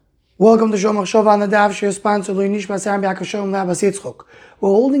Welcome to Shom Achshava on the Daf. Share sponsor Lui Nishmas Aaron B'Akashom Labbas Yitzchok. We're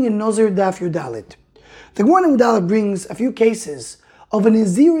holding in Nazir Daf Yudalit. The Gemara in Yudalit brings a few cases of a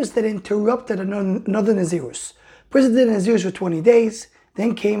Nazirus that interrupted another Nazirus. Person did a Nazirus for 20 days,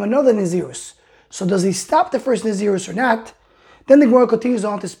 then came another Nazirus. So does he stop the first Nazirus or not? Then the Gemara continues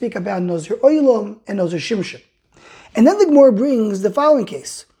on to speak about Nazir Oilom and Nazir Shimshon. And then the Gemara brings the following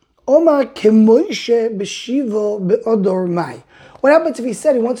case. Omar Kemoishe B'Shivo Be'odor Mai. What happens if he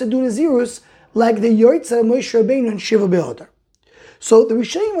said he wants to do Nazirus like the Yoitza Moshe Rabbeinu and Shiva Be'odor? So the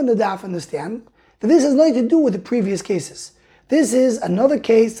Rishonim on the Daf understand that this has nothing to do with the previous cases. This is another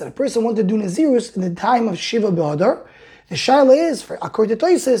case that a person wanted to do Nazirus in the time of Shiva Be'odor. The Shaila is, according to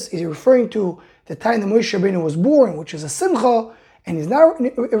Tosis, is referring to the time that Moshe Rabbeinu was born, which is a Simcha, and he's now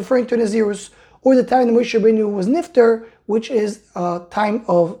referring to Nazirus, or the time that Moshe Rabbeinu was Nifter, which is a time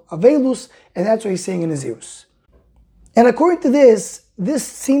of Avelus, and that's what he's saying in Nazirus. And according to this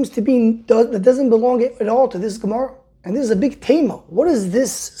seems to be, that doesn't belong at all to this Gemara. And this is a big tema. What does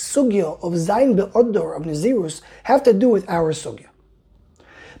this sugya of Zayin Be'odor of Nazirus have to do with our sugya?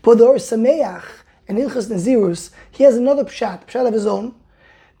 Podor Sameach and Ilchas Nazirus, he has another pshat of his own,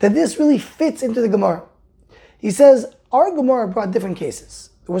 that this really fits into the Gemara. He says, our Gemara brought different cases.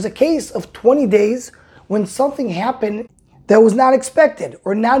 There was a case of 20 days when something happened that was not expected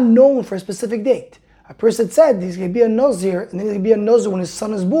or not known for a specific date. A person said he's going to be a Nazir, and then he's going to be a Nazir when his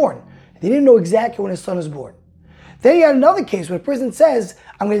son is born. They didn't know exactly when his son is born. Then you had another case where a person says,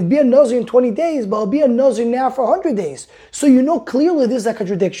 I'm going to be a Nazir in 20 days, but I'll be a Nazir now for 100 days. So you know clearly this is a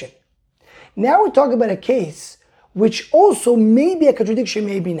contradiction. Now we're talking about a case which also may be a contradiction,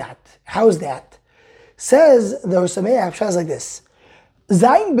 maybe not. How is that? Says the Rosameach says like this.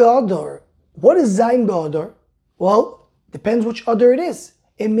 Zayin Be'odor. What is Zayin Be'odor? Well, depends which Odor it is.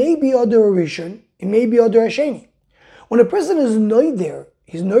 It may be Odor Rishon. It may be Odor Hasheni. When a person is noider,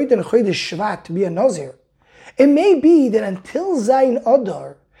 he's noider in Chodesh Shvat to be a Nazir. It may be that until Zayin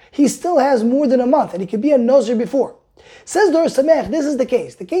Odor, he still has more than a month, and he could be a Nazir before. Says Dor Samech, this is the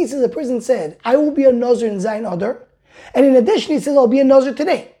case. The case is a person said, I will be a Nazir in Zayin Odor, and in addition he says, I'll be a Nazir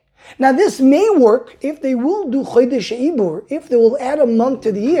today. Now this may work if they will do Chodesh Ibur, if they will add a month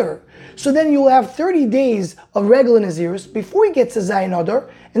to the year. So then you'll have 30 days of regular Nazirus before he gets to Zayin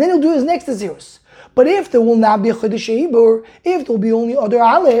Odor, and then he'll do his next Nazirus. But if there will not be a Chodesh Ibur, if there will be only Odor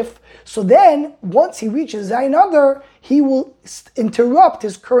Aleph, so then once he reaches Zayin Odor, he will interrupt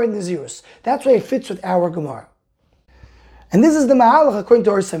his current Nazirus. That's why it fits with our Gemara. And this is the Mahalach according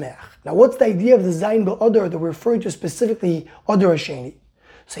to Or Sameach. Now what's the idea of the Zayin Be'odor that we're referring to specifically Odor Hasheni?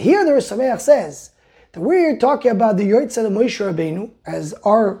 So here the Or Sameach says that we're talking about the Yoitza of Moshe Rabbeinu, as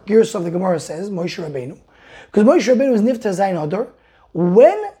our Girs of the Gemara says, Moshe Rabbeinu. Because Moshe Rabbeinu was Nifta Zayin Odor.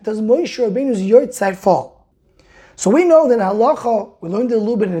 When does Moshe Rabbeinu's Yortzeit fall? So we know that in Halacha, we learned it a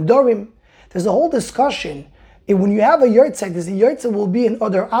little bit in the Dorim, there's a whole discussion. When you have a Yortzeit, does the Yortzeit will be in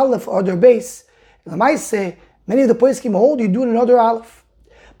Odor Aleph or Odor Beis? L'maaseh, many of the poskim hold you do it in Odor Aleph.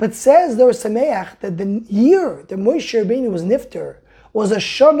 But says the Or Sameach that the year that Moshe Rabbeinu was Nifter was a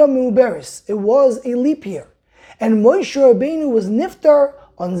Shana Meuberis. It was a leap year. And Moshe Rabbeinu was Nifter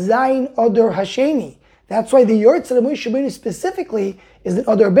on Zayin Odor Hasheni. That's why the Yortzeit of Moshe Rabbeinu specifically is an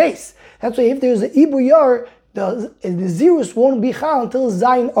Odor Beis. That's why if there's an Ibur Yar, the Nazirus won't be Chal until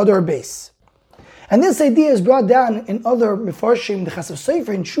Zayin Odor Beis. And this idea is brought down in other Mefarshim. The Chassav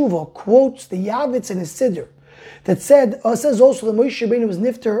Sofer in Shuvah quotes the Yavitz in his Siddur that says also that Moshe Rabbeinu was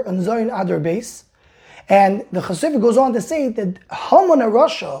Nifter on Zayin Odor Beis. And the Chassav goes on to say that Haman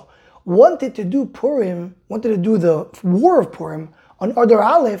HaRasha wanted to do the war of Purim on Odor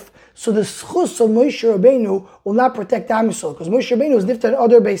Aleph, so the schus of Moshe Rabbeinu will not protect Am Yisrael, because Moshe Rabbeinu is Nifter on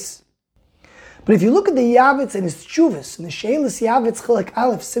Odor Beis. But if you look at the Yavitz and his Tshuvas, and the She'elis Yavitz Chilek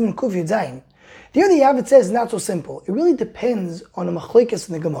Aleph Siman Kuf Yud Zayin, there the Yavitz says it's not so simple. It really depends on a machlokes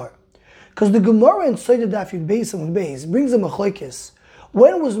in the Gemara. Because the Gemara in Sotah Daf Yud Beis and Beis brings a machlokes.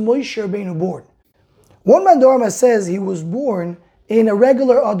 When was Moshe Rabbeinu born? One Mandorma says he was born in a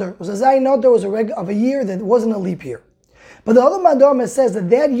regular Odor. It was a Zayin Odor, was of a year that wasn't a leap year. But the other Mandorma says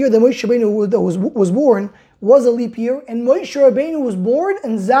that year that Moshe Rabbeinu was born was a leap year, and Moshe Rabbeinu was born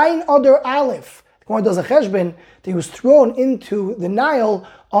in Zayin Odor Aleph. The Gemara does a cheshbon that he was thrown into the Nile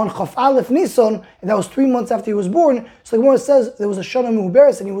on Chaf Aleph Nisan, and that was 3 months after he was born. So the Gemara says there was a Shana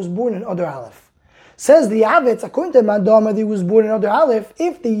Meuberis, and he was born in Odor Aleph. Says the Yavitz, according to Mandorma, that he was born in Odor Aleph,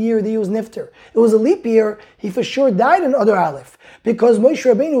 if the year that he was Nifter, it was a leap year, he for sure died in Odor Aleph, because Moshe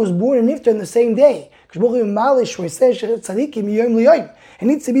Rabbeinu was born in Nifter on the same day. He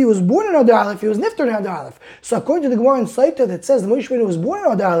needs to be, he was born in Odor Aleph, he was Nifter in Odor Aleph. So according to the Gemara in Sotah that says that Moshe Rabbeinu was born in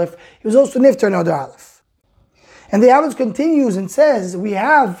Odor Aleph, he was also Nifter in Odor Aleph. And the Avos continues and says, we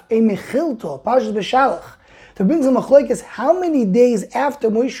have a Mechilto, Parshas Beshalach, that brings a machlokes how many days after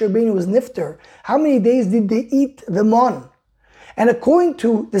Moshe Rabbeinu was nifter, how many days did they eat the mon? And according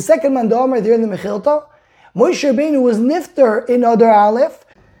to the second Mandomer there in the Mechilto, Moshe Rabbeinu was nifter in Adar Aleph,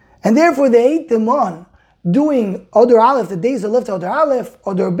 and therefore they ate the mon doing Adar Aleph, the days that left Adar Aleph,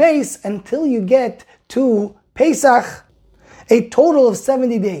 Adar Beis, until you get to Pesach, a total of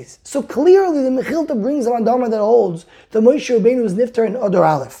 70 days. So clearly the Mechilta brings a Mandomer that holds the Moshe Rabbeinu was nifter in Adar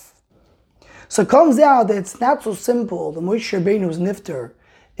Aleph. So it comes out that it's not so simple, the Moshe Rabbeinu was nifter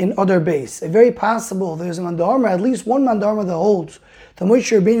in Adar Beis. It's very possible there's a Mandomer, at least one Mandomer that holds the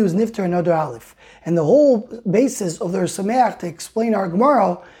Moshe Rabbeinu was nifter in Adar Aleph. And the whole basis of their Sameach to explain our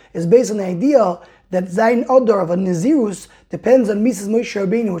Gemara is based on the idea that Zayin Adar of a Nazirus depends on Mrs. Moshe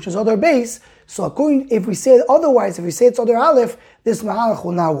Rabbeinu, which is Adar Beis. So if we say otherwise, if we say it's Adar Aleph, this Mahalach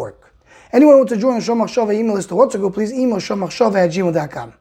will not work. Anyone who wants to join the Shomach Shava email list to WhatsApp, please email shomachshava@gmail.com.